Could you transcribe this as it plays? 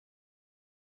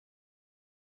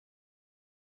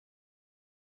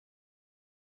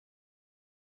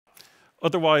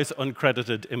Otherwise,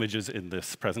 uncredited images in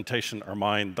this presentation are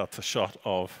mine. That's a shot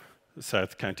of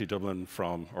South County Dublin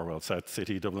from, or well, South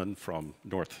City Dublin from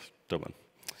North Dublin.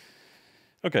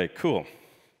 Okay, cool.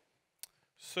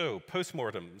 So,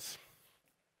 post-mortems.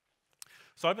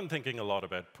 So I've been thinking a lot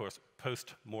about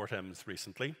post-mortems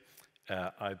recently.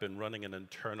 I've been running an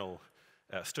internal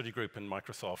study group in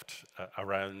Microsoft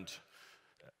around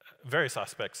various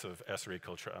aspects of SRE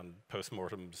culture and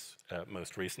post-mortems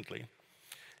most recently.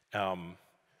 I'd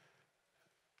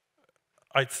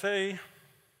say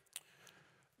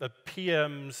that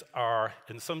PMs are,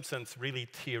 in some sense, really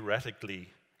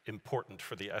theoretically important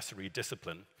for the SRE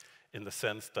discipline, in the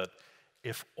sense that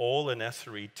if all an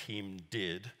SRE team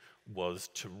did was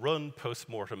to run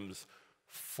post-mortems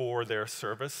for their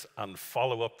service and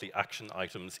follow up the action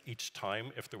items each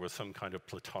time, if there was some kind of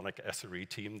platonic SRE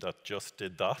team that just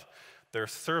did that, their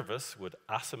service would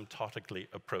asymptotically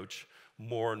approach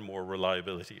more and more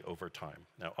reliability over time.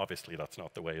 Now, obviously, that's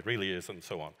not the way it really is, and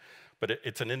so on. But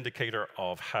it's an indicator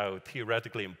of how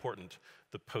theoretically important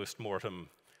the post-mortem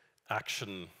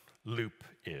action loop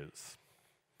is.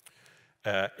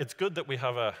 It's good that we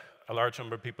have a large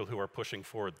number of people who are pushing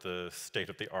forward the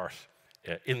state-of-the-art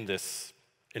in this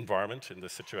environment, in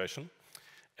this situation.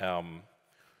 John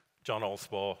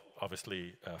Allspaw,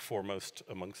 obviously foremost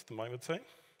amongst them, I would say.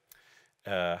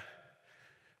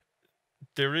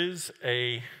 There is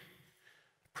a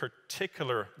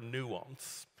particular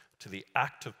nuance to the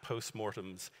act of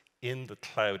post-mortems in the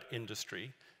cloud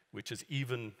industry, which is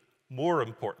even more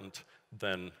important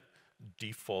than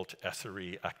default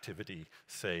SRE activity,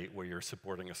 say, where you're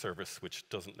supporting a service which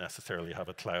doesn't necessarily have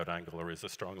a cloud angle or is a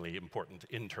strongly important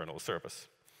internal service.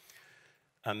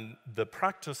 And the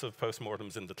practice of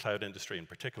post-mortems in the cloud industry in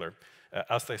particular,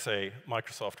 as they say,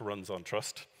 Microsoft runs on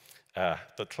trust.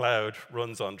 The cloud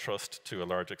runs on trust to a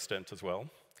large extent as well.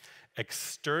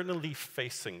 Externally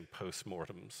facing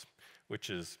post-mortems, which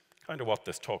is kind of what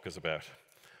this talk is about,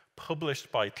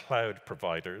 published by cloud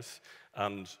providers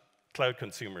and cloud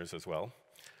consumers as well,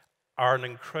 are an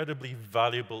incredibly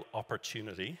valuable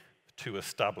opportunity to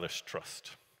establish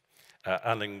trust,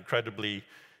 an incredibly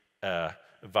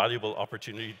valuable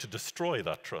opportunity to destroy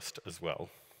that trust as well.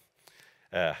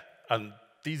 And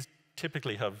these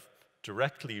typically have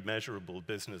directly measurable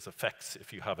business effects.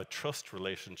 If you have a trust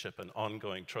relationship, an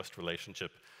ongoing trust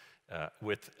relationship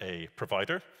with a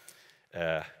provider,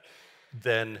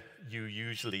 then you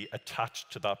usually attach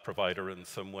to that provider in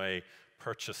some way,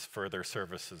 purchase further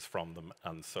services from them,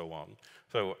 and so on.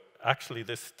 So actually,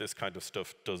 this kind of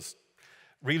stuff does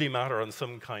really matter on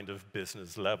some kind of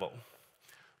business level.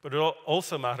 But it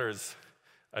also matters,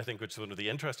 I think, which is one of the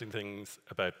interesting things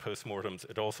about post-mortems,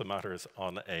 it also matters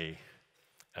on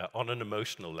an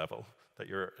emotional level, that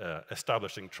you're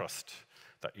establishing trust,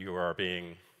 that you are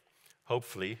being,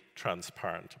 hopefully,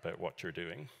 transparent about what you're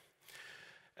doing.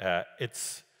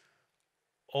 It's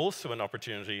also an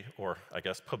opportunity, or I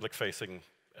guess public-facing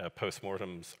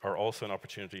post-mortems are also an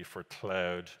opportunity for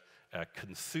cloud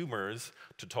consumers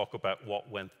to talk about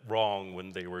what went wrong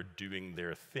when they were doing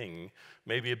their thing.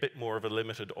 Maybe a bit more of a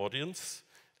limited audience,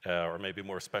 or maybe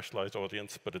more specialized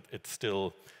audience, but it's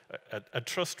still a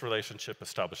trust relationship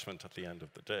establishment at the end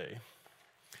of the day.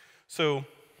 So,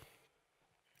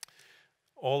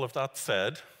 all of that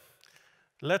said,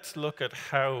 let's look at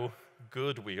how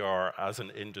good we are as an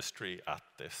industry at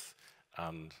this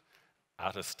and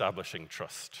at establishing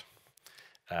trust.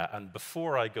 And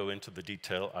before I go into the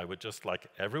detail, I would just like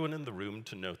everyone in the room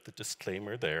to note the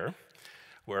disclaimer there,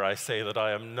 where I say that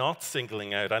I am not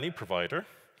singling out any provider.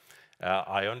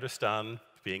 I understand,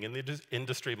 being in the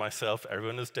industry myself,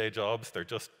 everyone has day jobs, they're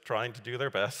just trying to do their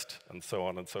best, and so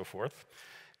on and so forth.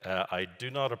 I do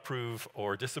not approve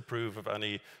or disapprove of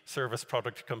any service,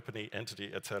 product, company,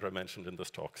 entity, etc. mentioned in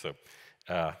this talk. So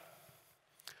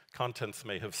contents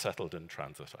may have settled in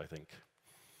transit, I think.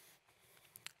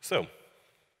 So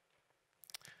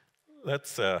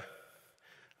let's have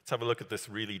a look at this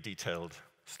really detailed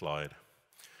slide.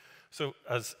 So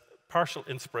as partial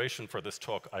inspiration for this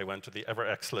talk, I went to the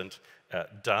ever-excellent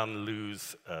Dan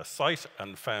Liu's site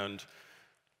and found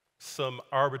some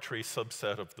arbitrary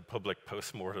subset of the public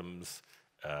postmortems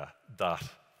that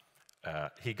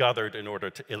he gathered in order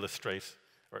to illustrate,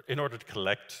 or in order to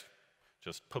collect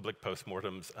just public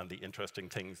postmortems and the interesting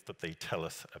things that they tell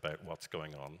us about what's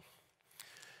going on.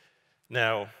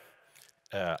 Now,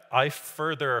 I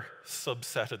further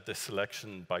subsetted this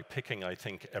selection by picking, I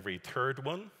think, every third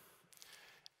one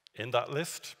in that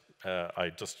list.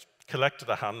 I just collected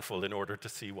a handful in order to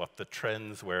see what the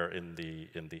trends were in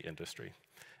the industry.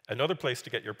 Another place to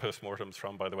get your postmortems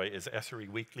from, by the way, is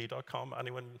SREweekly.com.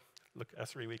 Anyone look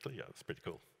SRE Weekly? Yeah, it's pretty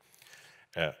cool.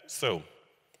 So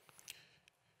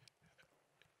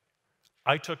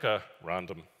I took a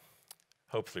random,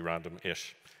 hopefully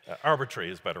random-ish,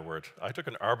 arbitrary is a better word. I took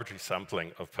an arbitrary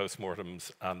sampling of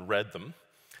postmortems and read them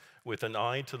with an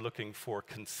eye to looking for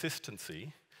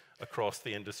consistency across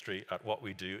the industry at what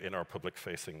we do in our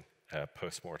public-facing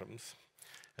postmortems.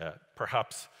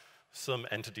 Perhaps some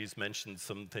entities mentioned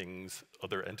some things,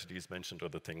 other entities mentioned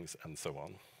other things, and so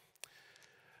on.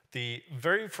 The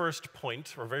very first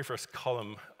point, or very first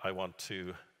column I want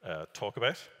to talk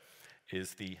about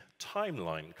is the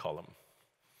timeline column.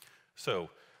 So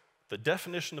the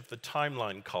definition of the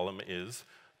timeline column is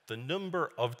the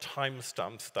number of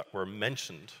timestamps that were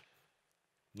mentioned,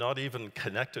 not even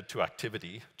connected to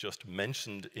activity, just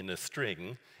mentioned in a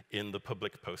string in the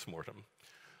public postmortem.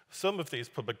 Some of these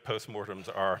public postmortems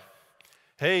are,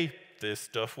 hey, this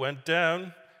stuff went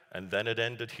down, and then it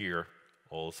ended here,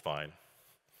 all's fine.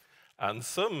 And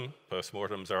some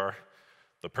postmortems are,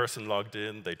 the person logged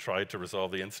in, they tried to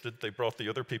resolve the incident, they brought the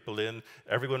other people in,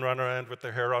 everyone ran around with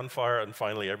their hair on fire, and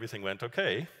finally everything went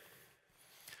okay.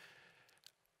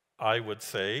 I would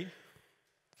say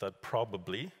that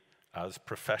probably, as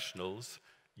professionals,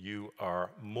 you are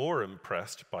more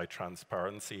impressed by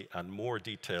transparency and more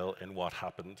detail in what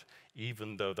happened,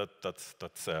 even though it's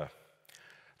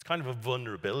kind of a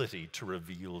vulnerability to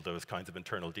reveal those kinds of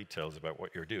internal details about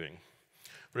what you're doing.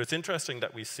 But it's interesting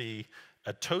that we see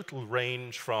a total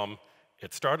range from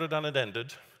it started and it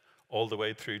ended, all the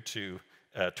way through to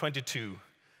 22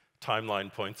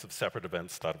 timeline points of separate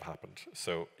events that have happened.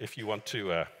 So if you want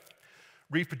to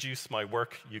reproduce my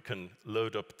work, you can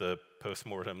load up the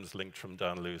postmortems linked from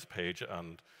Dan Liu's page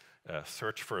and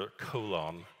search for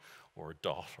colon or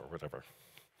dot or whatever.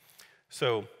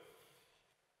 So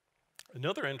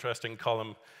another interesting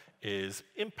column is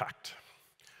impact.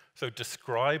 So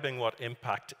describing what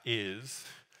impact is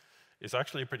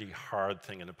actually a pretty hard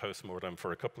thing in a postmortem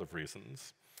for a couple of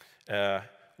reasons.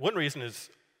 One reason is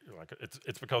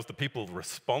it's because the people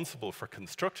responsible for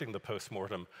constructing the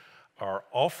postmortem are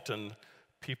often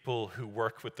people who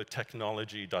work with the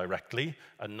technology directly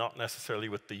and not necessarily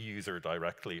with the user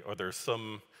directly, or there's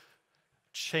some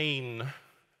chain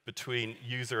between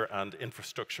user and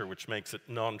infrastructure which makes it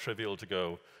non-trivial to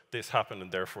go, this happened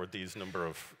and therefore these number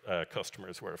of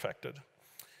customers were affected.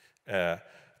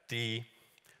 The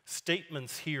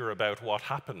statements here about what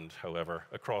happened, however,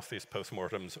 across these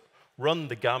postmortems run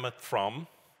the gamut from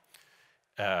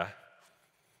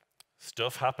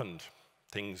stuff happened,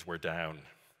 things were down,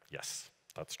 yes,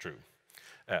 that's true,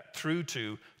 through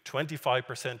to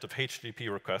 25% of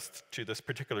HTTP requests to this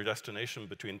particular destination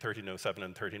between 1307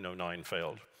 and 1309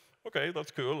 failed. Okay, that's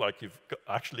cool, like you've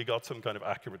actually got some kind of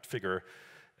accurate figure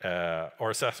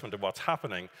or assessment of what's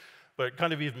happening. But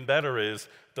kind of even better is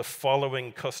the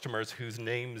following customers whose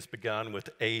names began with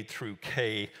A through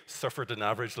K suffered an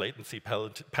average latency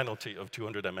penalty of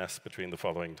 200 ms between the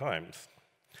following times.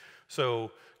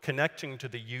 So connecting to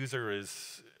the user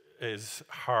is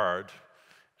hard,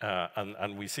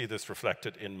 and we see this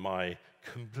reflected in my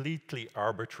completely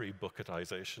arbitrary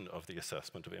bucketization of the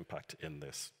assessment of impact in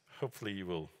this. Hopefully you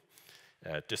will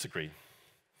disagree.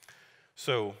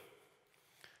 So,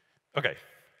 okay,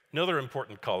 another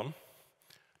important column,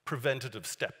 preventative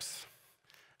steps.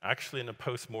 Actually, in a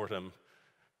postmortem,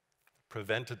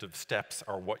 preventative steps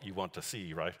are what you want to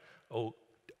see, right? Oh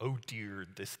dear,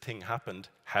 this thing happened.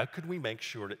 How can we make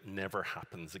sure it never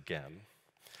happens again?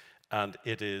 And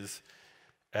it is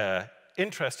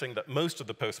interesting that most of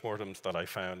the postmortems that I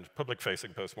found,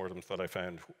 public-facing postmortems that I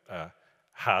found,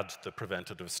 had the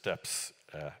preventative steps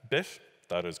bit.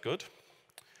 That is good.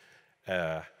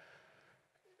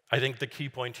 I think the key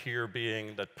point here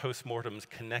being that postmortems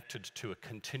connected to a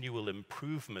continual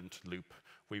improvement loop.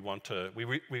 We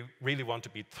really want to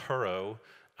be thorough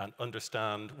and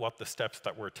understand what the steps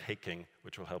that we're taking,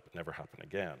 which will help it never happen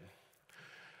again.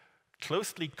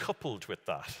 Closely coupled with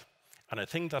that, and a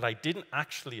thing that I didn't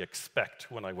actually expect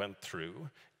when I went through,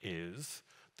 is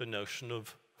the notion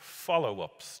of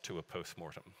follow-ups to a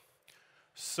postmortem.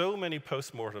 So many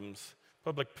postmortems,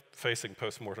 public-facing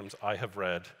postmortems I have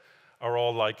read, are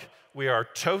all like, we are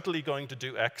totally going to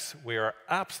do X, we are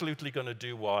absolutely going to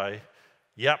do Y,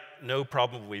 yep, no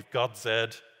problem, we've got Z,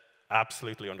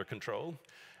 absolutely under control.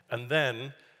 And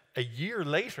then, a year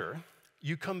later,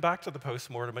 you come back to the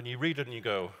postmortem and you read it and you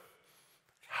go,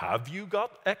 have you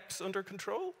got X under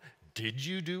control? Did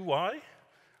you do Y?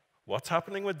 What's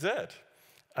happening with Z?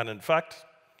 And in fact,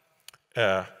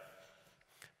 the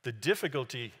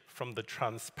difficulty from the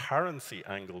transparency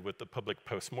angle with the public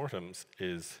postmortems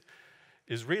is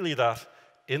really that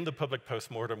in the public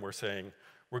postmortem we're saying,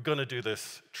 we're going to do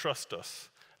this, trust us.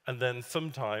 And then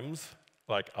sometimes,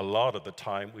 like a lot of the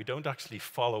time, we don't actually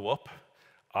follow up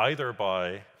either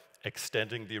by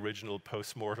extending the original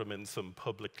post-mortem in some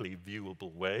publicly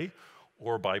viewable way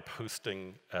or by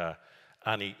posting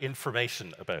any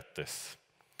information about this.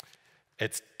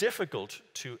 It's difficult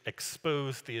to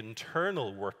expose the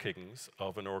internal workings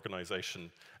of an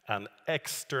organization and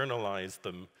externalize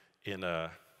them in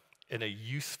a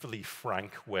usefully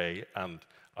frank way, and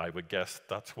I would guess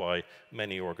that's why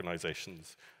many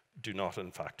organizations do not,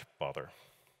 in fact, bother.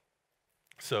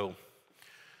 So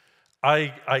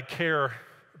I care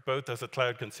both as a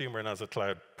cloud consumer and as a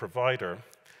cloud provider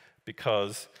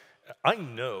because I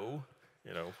know,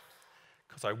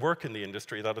 because I work in the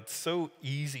industry, that it's so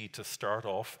easy to start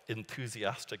off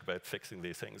enthusiastic about fixing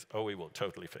these things. Oh, we will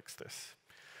totally fix this.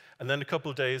 And then a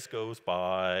couple of days goes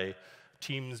by,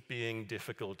 teams being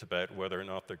difficult about whether or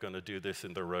not they're going to do this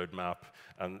in their roadmap,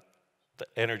 and the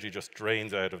energy just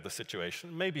drains out of the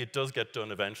situation. Maybe it does get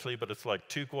done eventually, but it's like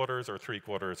 2 quarters or 3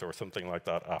 quarters or something like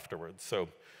that afterwards. So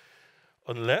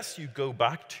unless you go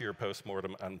back to your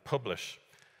postmortem and publish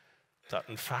that,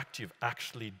 in fact, you've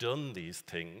actually done these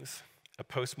things, a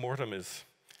postmortem it's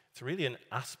really an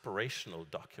aspirational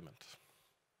document.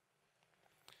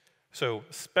 So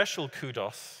special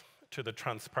kudos to the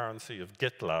transparency of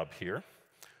GitLab here,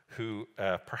 who,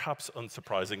 perhaps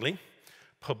unsurprisingly,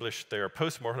 published their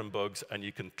postmortem bugs, and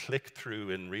you can click through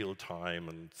in real time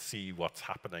and see what's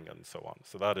happening and so on.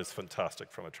 So that is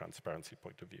fantastic from a transparency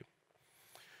point of view.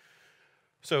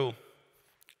 So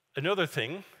another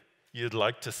thing you'd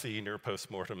like to see in your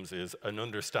postmortems is an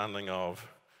understanding of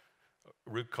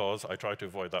root cause. I try to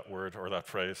avoid that word or that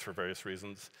phrase for various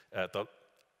reasons. The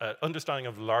understanding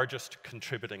of largest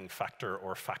contributing factor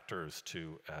or factors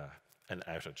to an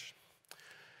outage.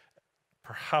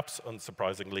 Perhaps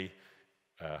unsurprisingly,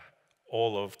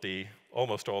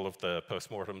 almost all of the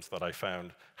postmortems that I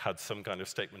found had some kind of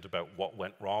statement about what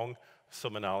went wrong,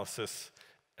 some analysis,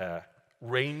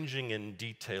 ranging in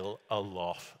detail a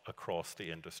lot across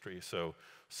the industry. So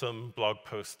some blog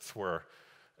posts were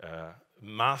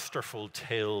masterful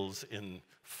tales in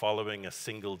following a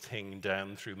single thing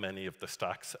down through many of the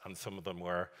stacks, and some of them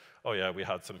were, oh yeah, we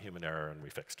had some human error and we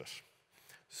fixed it.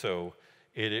 So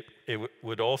it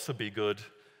would also be good,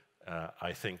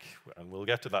 I think, and we'll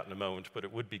get to that in a moment, but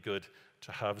it would be good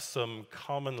to have some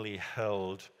commonly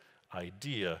held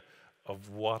idea of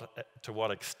to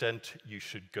what extent you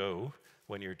should go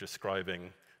when you're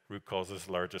describing root causes,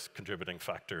 largest contributing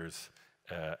factors,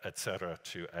 et cetera,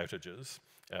 to outages.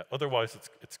 Otherwise,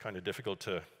 it's kind of difficult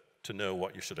to know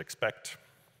what you should expect.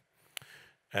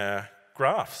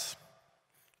 Graphs,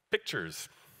 pictures.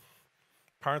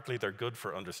 Apparently, they're good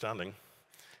for understanding.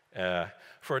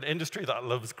 For an industry that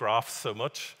loves graphs so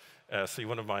much, see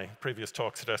one of my previous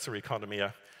talks at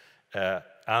SREcon18,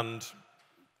 and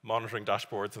monitoring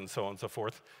dashboards and so on and so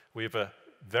forth, we have a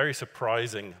very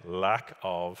surprising lack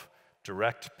of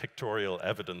direct pictorial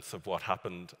evidence of what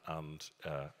happened and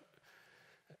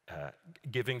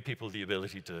giving people the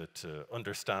ability to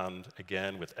understand,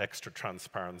 again, with extra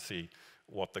transparency,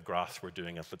 what the graphs were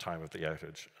doing at the time of the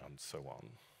outage, and so on.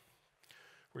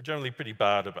 We're generally pretty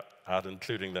bad at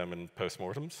including them in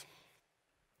postmortems.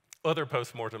 Other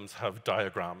postmortems have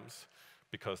diagrams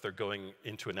because they're going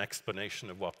into an explanation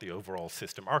of what the overall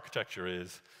system architecture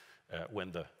is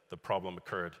when the problem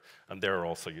occurred, and they're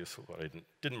also useful, but I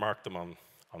didn't mark them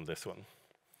on this one.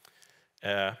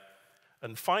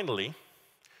 And finally,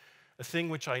 a thing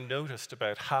which I noticed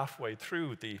about halfway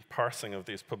through the parsing of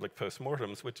these public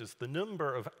postmortems, which is the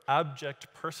number of abject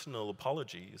personal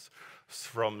apologies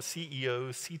from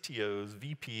CEOs, CTOs,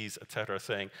 VPs, et cetera,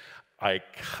 saying, I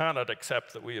cannot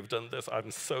accept that we have done this,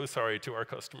 I'm so sorry to our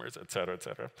customers, et cetera, et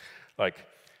cetera. Like,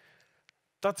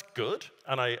 that's good,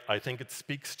 and I think it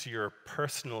speaks to your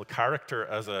personal character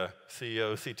as a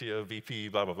CEO, CTO, VP,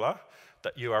 blah, blah, blah,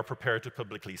 that you are prepared to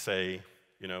publicly say,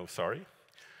 sorry.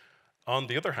 On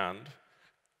the other hand,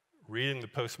 reading the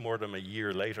postmortem a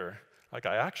year later, like,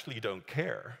 I actually don't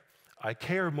care. I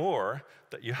care more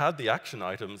that you had the action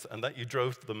items and that you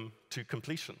drove them to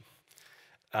completion.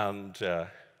 And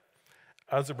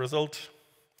as a result,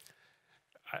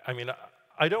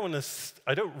 I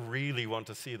don't really want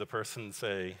to see the person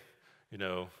say,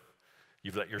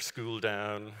 you've let your school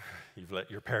down, you've let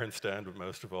your parents down, but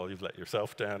most of all, you've let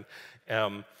yourself down.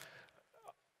 I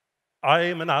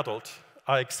am an adult.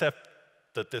 I accept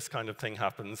that this kind of thing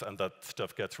happens and that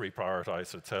stuff gets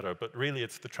reprioritized, et cetera. But really,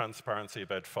 it's the transparency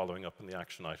about following up on the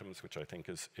action items, which I think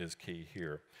is key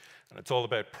here. And it's all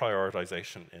about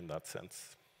prioritization in that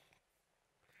sense.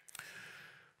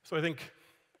 So I think,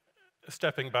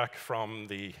 stepping back from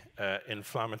the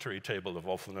inflammatory table of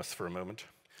awfulness for a moment,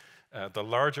 The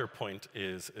larger point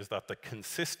is that the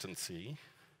consistency,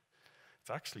 it's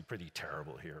actually pretty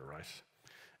terrible here,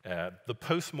 right? The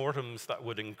post-mortems that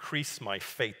would increase my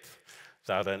faith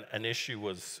that an issue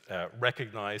was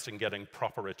recognized and getting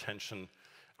proper attention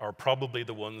are probably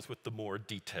the ones with the more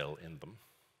detail in them.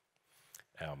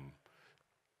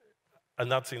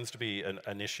 And that seems to be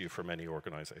an issue for many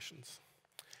organizations.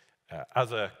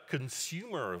 As a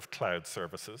consumer of cloud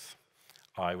services,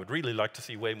 I would really like to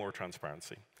see way more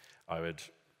transparency. I would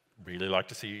really like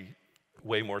to see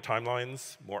way more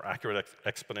timelines, more accurate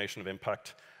explanation of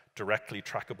impact, directly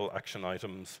trackable action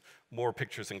items, more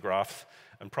pictures and graphs,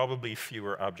 and probably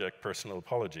fewer abject personal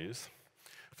apologies.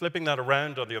 Flipping that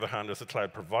around, on the other hand, as a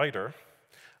cloud provider,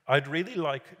 I'd really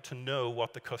like to know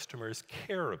what the customers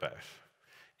care about,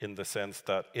 in the sense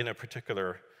that in a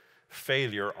particular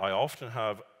failure, I often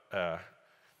have,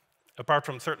 apart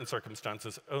from certain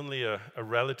circumstances, only a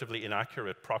relatively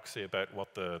inaccurate proxy about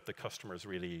what the customers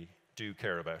really do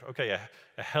care about. Okay,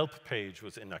 a help page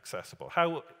was inaccessible.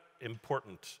 How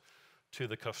important to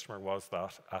the customer was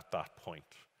that at that point?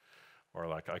 Or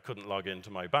like, I couldn't log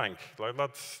into my bank. Like,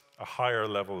 that's a higher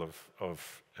level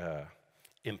of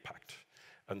impact.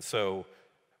 And so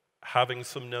having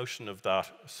some notion of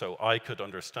that so I could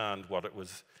understand what it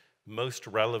was most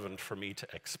relevant for me to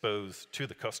expose to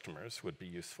the customers would be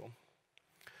useful.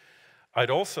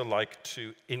 I'd also like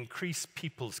to increase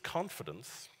people's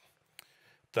confidence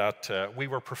that we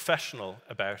were professional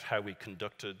about how we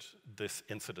conducted this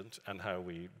incident and how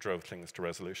we drove things to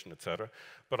resolution, et cetera.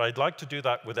 But I'd like to do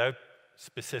that without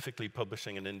specifically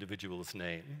publishing an individual's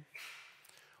name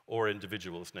or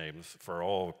individuals' names for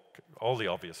all the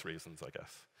obvious reasons, I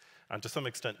guess. And to some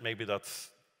extent, maybe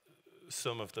that's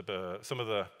some of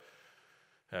the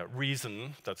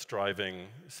reason that's driving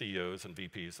CEOs and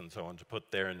VPs and so on to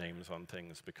put their names on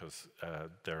things, because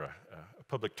they're a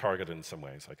public target in some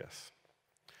ways, I guess.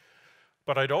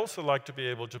 But I'd also like to be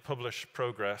able to publish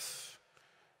progress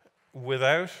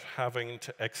without having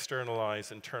to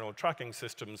externalize internal tracking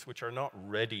systems which are not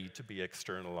ready to be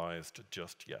externalized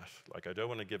just yet. Like, I don't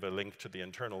want to give a link to the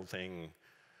internal thing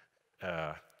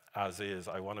as is.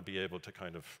 I want to be able to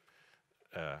kind of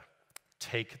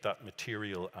take that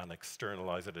material and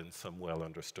externalize it in some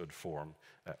well-understood form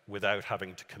without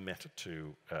having to commit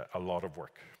to a lot of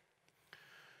work.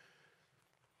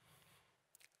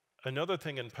 Another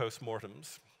thing in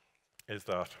post-mortems is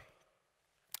that,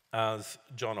 as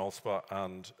John Alspa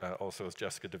and also as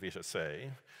Jessica DeVita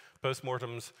say,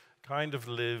 post-mortems kind of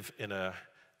live in a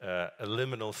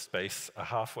liminal space, a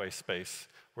halfway space,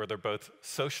 where they're both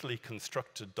socially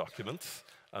constructed documents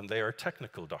and they are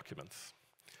technical documents.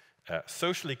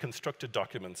 Socially constructed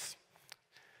documents,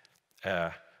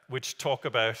 which talk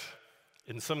about,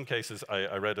 in some cases,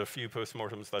 I read a few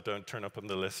post-mortems that don't turn up on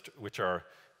the list, which are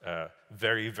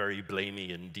very, very blamey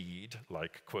indeed,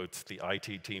 like, quotes, the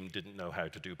IT team didn't know how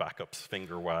to do backups,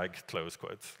 finger wag, close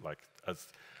quotes, like, as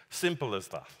simple as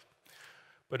that.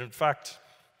 But in fact,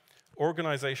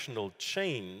 organizational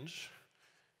change,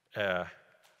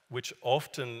 which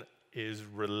often is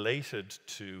related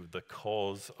to the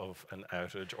cause of an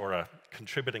outage or a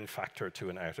contributing factor to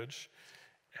an outage,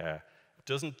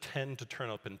 doesn't tend to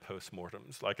turn up in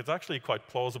post-mortems. Like, it's actually quite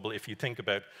plausible if you think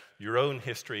about your own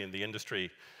history in the industry.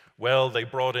 Well, they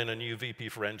brought in a new VP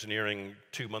for engineering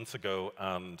 2 months ago,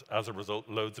 and as a result,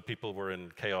 loads of people were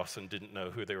in chaos and didn't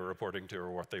know who they were reporting to or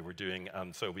what they were doing,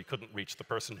 and so we couldn't reach the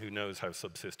person who knows how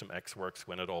subsystem X works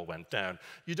when it all went down.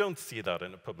 You don't see that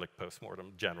in a public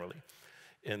post-mortem, generally.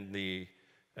 In the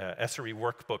SRE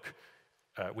workbook,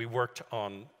 we worked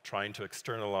on trying to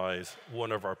externalize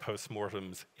one of our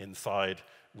post-mortems inside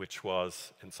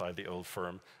the old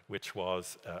firm, which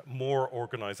was more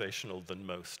organizational than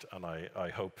most, and I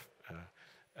hope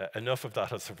enough of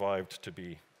that has survived to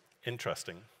be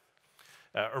interesting.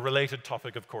 A related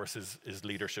topic, of course, is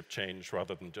leadership change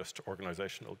rather than just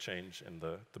organizational change in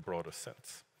the broadest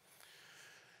sense.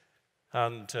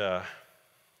 And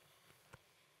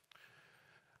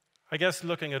I guess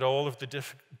looking at all of the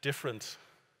different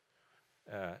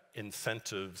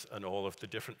incentives and all of the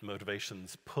different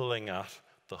motivations pulling at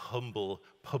the humble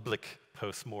public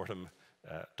post-mortem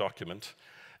document,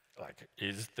 like,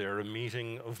 is there a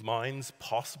meeting of minds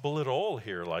possible at all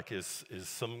here? Like, is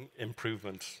some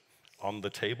improvement on the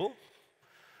table?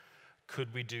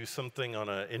 Could we do something on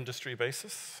an industry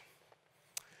basis?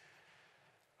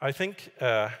 I think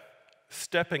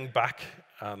stepping back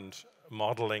and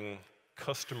modeling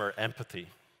customer empathy,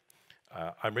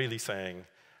 I'm really saying,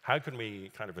 how can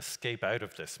we kind of escape out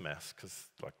of this mess? Because,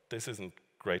 like, this isn't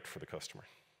great for the customer.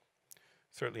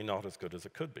 Certainly not as good as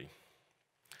it could be.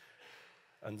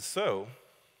 And so,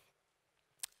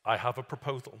 I have a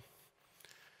proposal.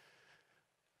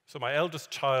 So my eldest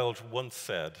child once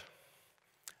said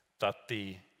that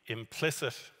the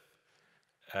implicit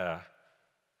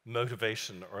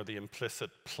motivation or the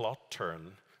implicit plot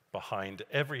turn behind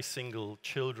every single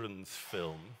children's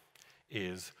film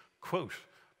is, quote,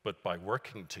 but by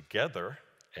working together,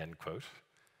 end quote,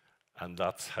 and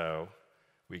that's how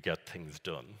we get things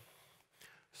done.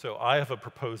 So I have a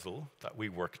proposal that we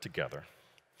work together.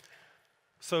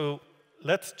 So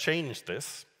let's change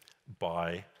this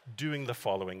by doing the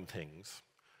following things.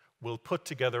 We'll put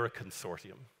together a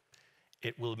consortium.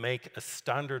 It will make a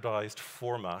standardized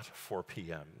format for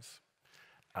PMs.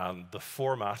 And the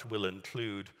format will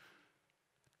include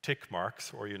tick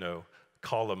marks or,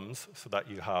 columns so that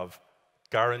you have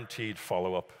guaranteed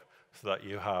follow-up, so that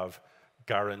you have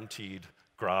guaranteed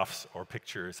graphs or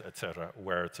pictures, etc.,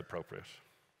 where it's appropriate.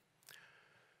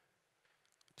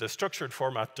 The structured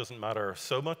format doesn't matter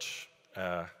so much.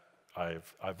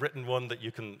 I've written one that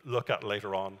you can look at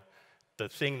later on. The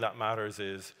thing that matters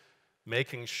is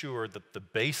making sure that the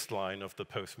baseline of the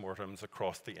postmortems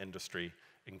across the industry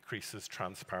increases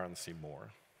transparency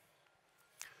more.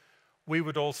 We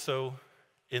would also,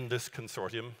 in this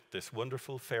consortium, this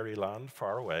wonderful fairyland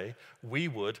far away, we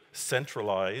would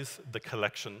centralize the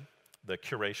collection, the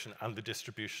curation, and the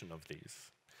distribution of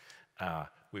these.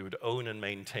 We would own and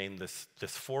maintain this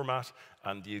format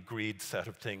and the agreed set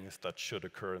of things that should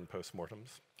occur in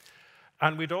postmortems.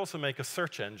 And we'd also make a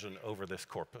search engine over this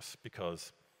corpus,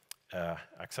 because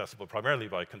accessible primarily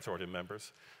by consortium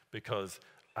members, because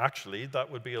actually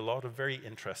that would be a lot of very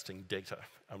interesting data,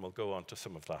 and we'll go on to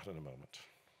some of that in a moment.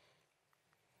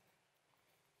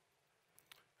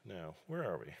 Now, where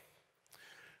are we?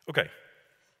 Okay,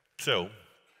 so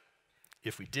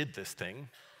if we did this thing,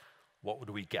 what would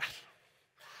we get?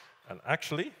 And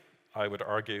actually, I would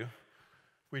argue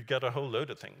we'd get a whole load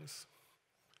of things,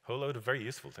 a whole load of very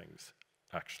useful things,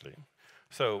 actually.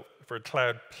 So for a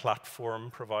cloud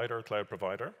platform provider, cloud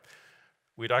provider,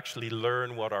 we'd actually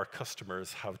learn what our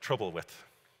customers have trouble with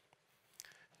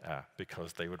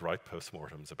because they would write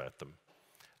postmortems about them.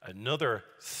 Another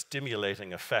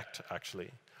stimulating effect,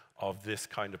 actually, of this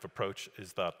kind of approach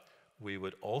is that we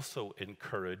would also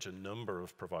encourage a number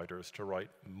of providers to write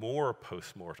more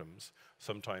postmortems,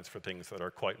 sometimes for things that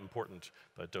are quite important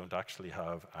that don't actually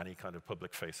have any kind of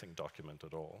public-facing document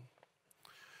at all.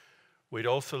 We'd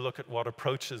also look at what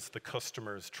approaches the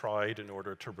customers tried in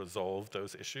order to resolve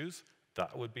those issues.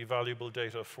 That would be valuable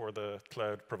data for the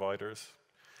cloud providers.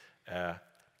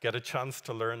 Get a chance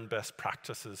to learn best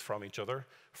practices from each other,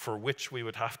 for which we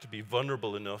would have to be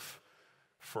vulnerable enough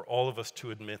for all of us to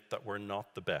admit that we're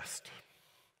not the best,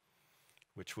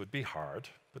 which would be hard,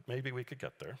 but maybe we could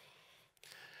get there.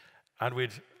 And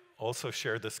we'd also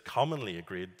share this commonly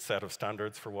agreed set of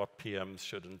standards for what PMs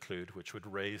should include, which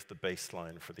would raise the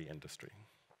baseline for the industry.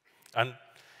 And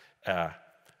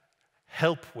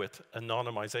help with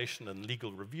anonymization and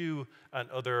legal review and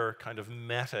other kind of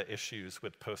meta issues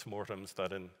with postmortems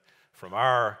that from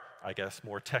our, I guess,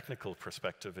 more technical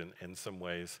perspective in some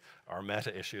ways, are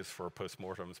meta issues for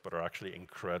postmortems, but are actually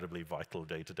incredibly vital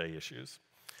day-to-day issues.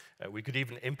 We could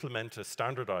even implement a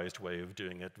standardized way of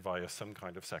doing it via some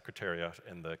kind of secretariat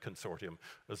in the consortium,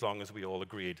 as long as we all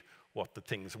agreed what the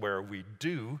things were we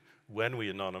do when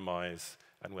we anonymize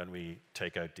and when we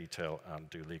take out detail and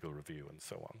do legal review and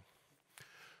so on.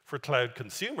 For cloud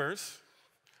consumers,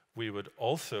 we would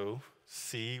also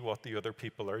see what the other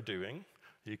people are doing.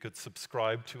 You could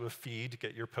subscribe to a feed,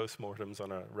 get your postmortems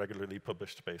on a regularly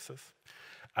published basis,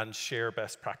 and share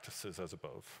best practices as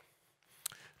above.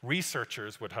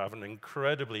 Researchers would have an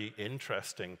incredibly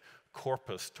interesting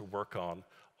corpus to work on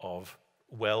of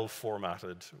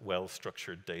well-formatted,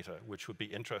 well-structured data, which would be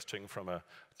interesting from a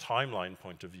timeline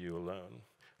point of view alone.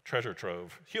 Treasure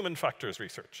trove, human factors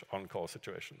research, on-call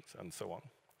situations, and so on.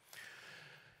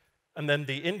 And then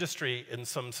the industry, in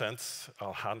some sense,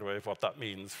 I'll handwave what that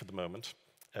means for the moment,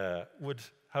 would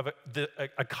have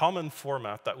a common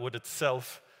format that would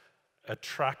itself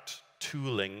attract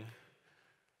tooling,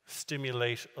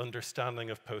 stimulate understanding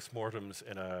of postmortems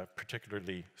in a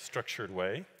particularly structured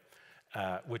way,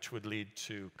 which would lead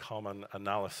to common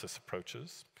analysis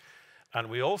approaches. And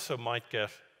we also might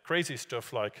get crazy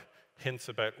stuff like hints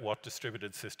about what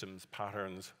distributed systems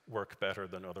patterns work better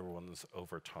than other ones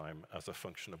over time as a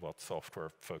function of what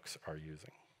software folks are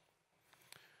using.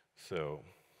 So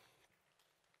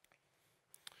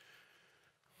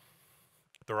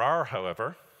there are,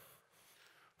 however,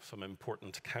 some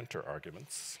important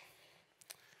counter-arguments.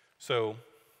 So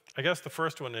I guess the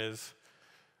first one is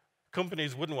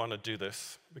companies wouldn't want to do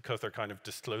this because they're kind of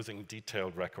disclosing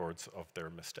detailed records of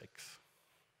their mistakes.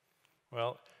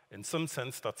 Well, in some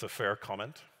sense, that's a fair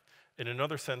comment. In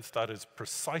another sense, that is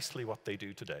precisely what they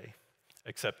do today,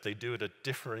 except they do it at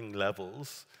differing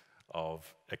levels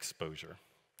of exposure.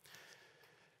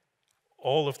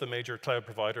 All of the major cloud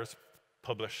providers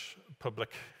publish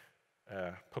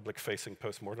public-facing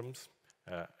postmortems.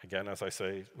 Again, as I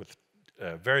say, with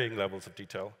varying levels of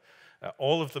detail.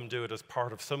 All of them do it as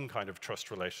part of some kind of trust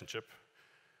relationship,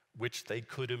 which they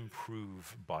could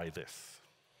improve by this.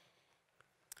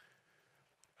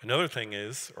 Another thing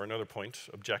is, or another point,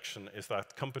 objection, is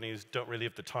that companies don't really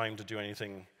have the time to do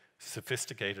anything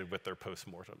sophisticated with their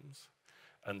postmortems.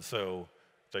 And so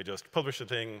they just publish a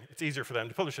thing. It's easier for them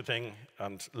to publish a thing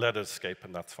and let it escape,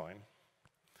 and that's fine.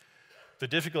 The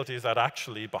difficulty is that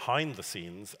actually, behind the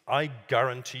scenes, I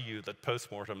guarantee you that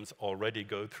postmortems already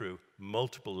go through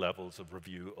multiple levels of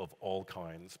review of all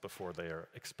kinds before they are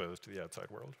exposed to the outside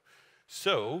world.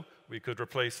 So we could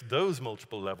replace those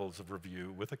multiple levels of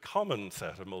review with a common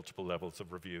set of multiple levels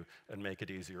of review and make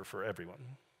it easier for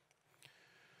everyone.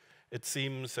 It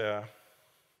seems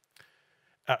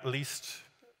at least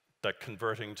that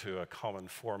converting to a common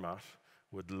format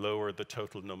would lower the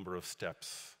total number of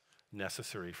steps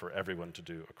necessary for everyone to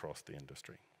do across the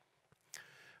industry.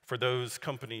 For those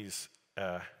companies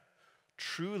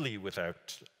truly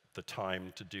without the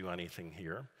time to do anything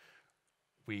here,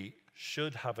 we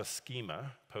should have a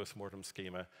schema, post-mortem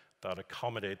schema, that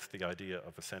accommodates the idea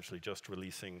of essentially just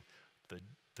releasing the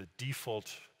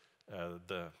default,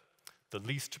 the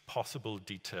least possible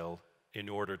detail in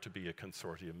order to be a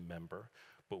consortium member,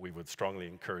 but we would strongly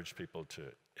encourage people to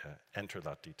enter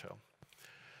that detail.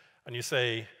 And you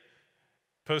say,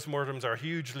 postmortems are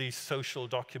hugely social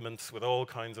documents with all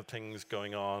kinds of things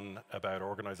going on about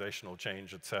organizational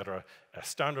change, etc. A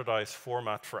standardized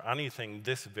format for anything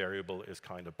this variable is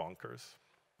kind of bonkers.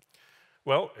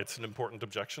 Well, it's an important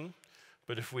objection,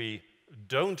 but if we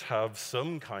don't have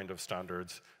some kind of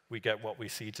standards, we get what we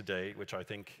see today, which I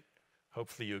think,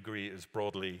 hopefully you agree, is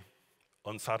broadly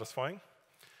unsatisfying,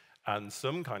 and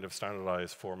some kind of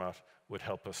standardized format would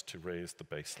help us to raise the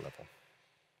base level.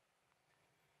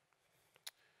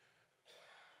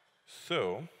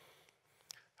 So,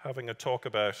 having a talk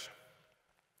about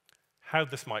how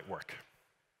this might work.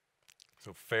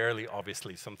 So fairly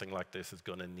obviously, something like this is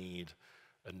going to need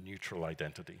a neutral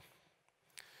identity.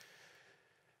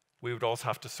 We would also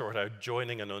have to sort out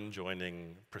joining and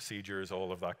unjoining procedures,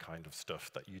 all of that kind of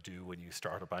stuff that you do when you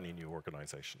start up any new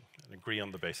organization, and agree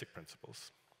on the basic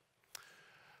principles.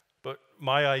 But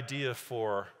my idea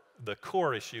for the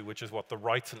core issue, which is what the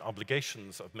rights and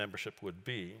obligations of membership would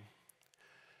be,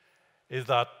 is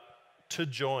that to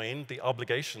join, the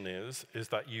obligation is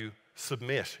that you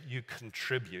submit, you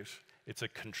contribute. It's a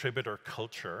contributor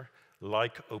culture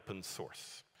like open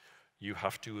source. You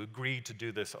have to agree to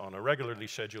do this on a regularly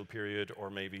scheduled period or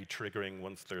maybe triggering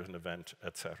once there's an event,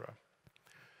 etc.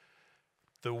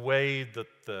 The way that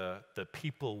the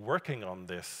people working on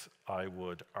this, I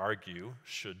would argue,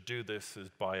 should do this is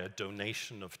by a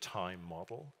donation of time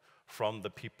model from the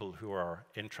people who are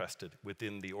interested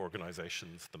within the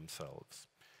organizations themselves.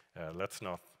 Let's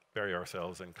not bury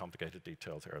ourselves in complicated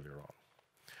details earlier on.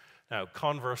 Now,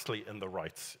 conversely, in the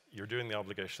rights, you're doing the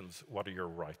obligations, what are your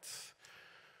rights?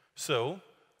 So,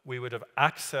 we would have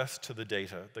access to the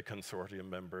data, the consortium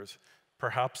members,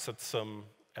 perhaps at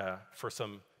for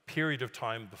some period of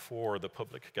time before the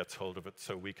public gets hold of it,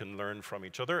 so we can learn from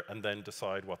each other and then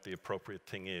decide what the appropriate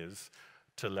thing is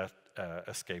to let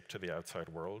escape to the outside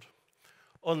world.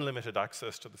 Unlimited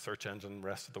access to the search engine, the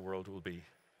rest of the world will be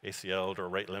ACL'd or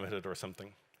rate limited or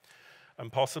something.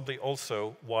 And possibly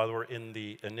also, while we're in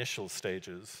the initial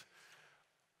stages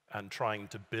and trying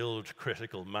to build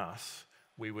critical mass,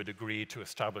 we would agree to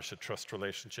establish a trust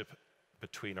relationship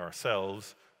between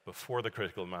ourselves before the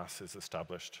critical mass is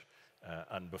established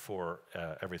and before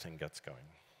everything gets going.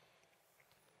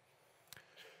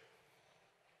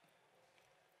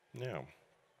 Now,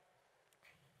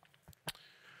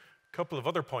 a couple of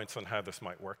other points on how this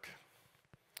might work.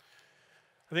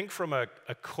 I think from a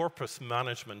corpus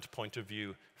management point of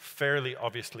view, fairly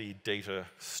obviously data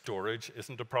storage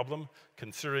isn't a problem.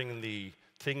 Considering the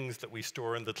things that we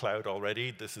store in the cloud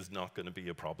already, this is not going to be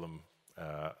a problem.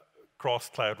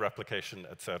 Cross-cloud replication,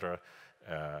 etc.,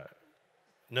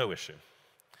 no issue.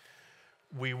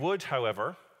 We would,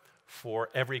 however, for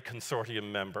every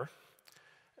consortium member,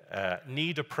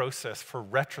 need a process for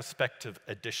retrospective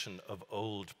addition of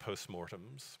old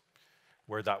postmortems,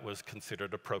 where that was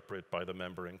considered appropriate by the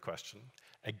member in question.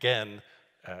 Again,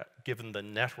 given the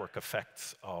network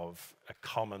effects of a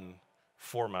common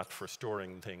format for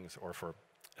storing things or for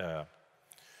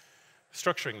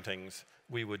structuring things,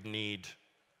 we would need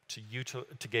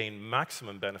to gain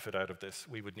maximum benefit out of this,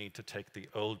 we would need to take the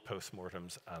old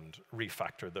postmortems and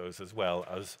refactor those, as well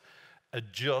as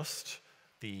adjust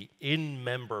the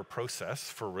in-member process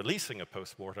for releasing a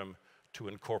postmortem to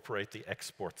incorporate the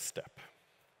export step.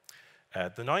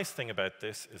 The nice thing about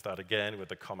this is that, again, with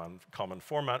the common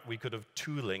format, we could have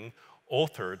tooling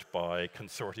authored by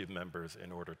consortium members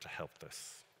in order to help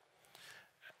this.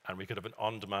 And we could have an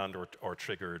on-demand or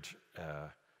triggered,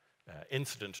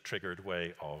 incident-triggered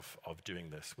way of doing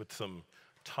this with some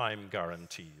time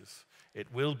guarantees. It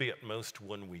will be at most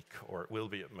 1 week, or it will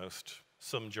be at most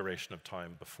some duration of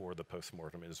time before the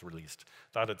postmortem is released.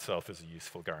 That itself is a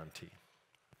useful guarantee.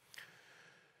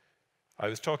 I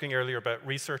was talking earlier about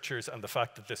researchers and the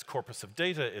fact that this corpus of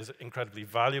data is incredibly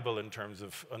valuable in terms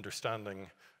of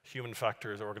understanding human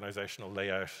factors, organizational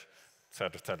layout, et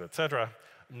cetera, et cetera, et cetera.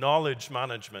 Knowledge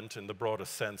management in the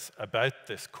broadest sense about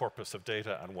this corpus of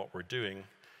data and what we're doing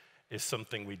is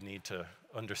something we'd need to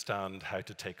understand how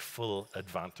to take full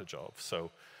advantage of. So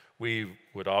we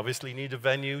would obviously need a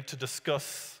venue to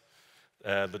discuss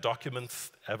the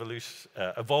documents,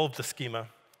 evolve the schema,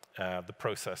 the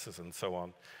processes, and so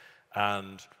on.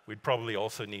 And we'd probably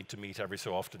also need to meet every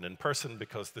so often in person,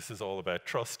 because this is all about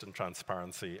trust and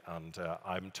transparency. And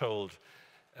I'm told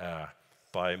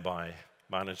by my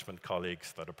management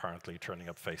colleagues that apparently turning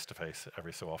up face-to-face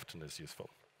every so often is useful.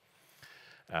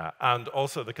 And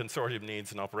also the consortium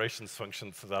needs an operations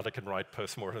function so that it can write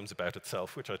postmortems about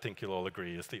itself, which I think you'll all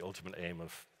agree is the ultimate aim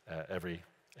of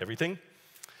everything.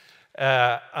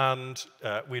 And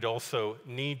we'd also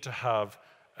need to have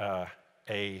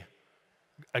a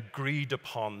agreed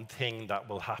upon thing that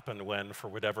will happen when, for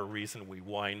whatever reason, we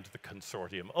wind the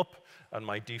consortium up. And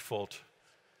my default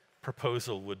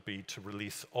proposal would be to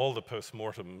release all the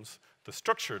postmortems, the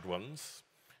structured ones,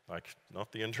 like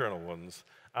not the internal ones,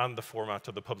 and the format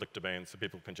to the public domain, so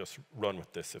people can just run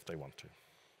with this if they want to.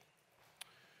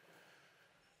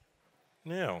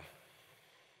 Now,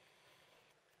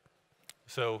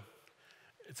 so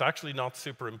it's actually not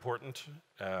super important,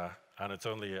 and it's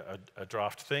only a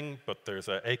draft thing, but there's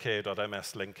a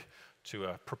aka.ms link to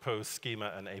a proposed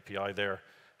schema and API there.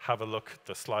 Have a look.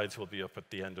 The slides will be up at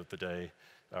the end of the day,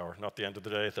 or not the end of the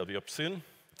day, they'll be up soon.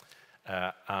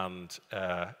 And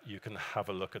you can have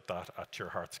a look at that at your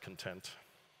heart's content.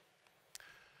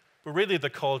 But really the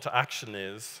call to action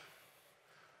is,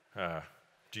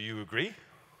 do you agree?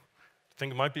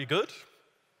 Think it might be good?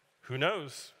 Who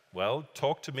knows? Well,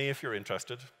 talk to me if you're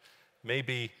interested.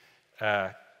 Maybe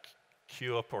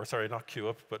queue up, or sorry, not queue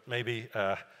up, but maybe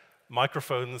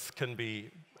microphones can be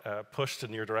pushed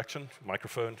in your direction.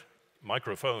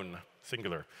 Microphone,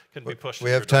 singular, can be pushed in your direction.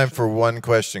 We have time for one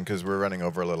question because we're running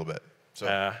over a little bit.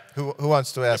 So who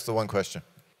wants to ask the one question?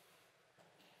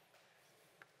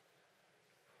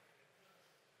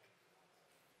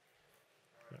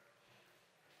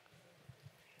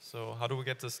 So how do we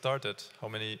get this started? How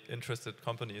many interested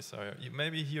companies are you?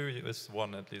 Maybe here is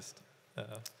one at least.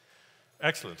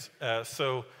 Excellent.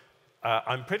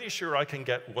 I'm pretty sure I can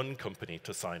get one company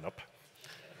to sign up.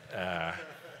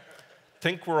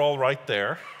 Think we're all right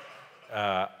there.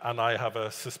 And I have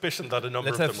a suspicion that a number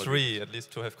of them Let's have three, at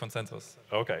least, to have consensus.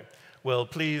 Okay. Well,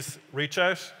 please reach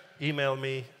out, email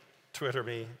me, Twitter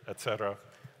me, etc.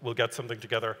 We'll get something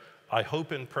together. I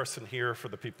hope in person here for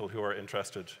the people who are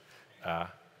interested.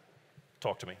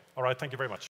 Talk to me. All right, thank you very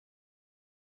much.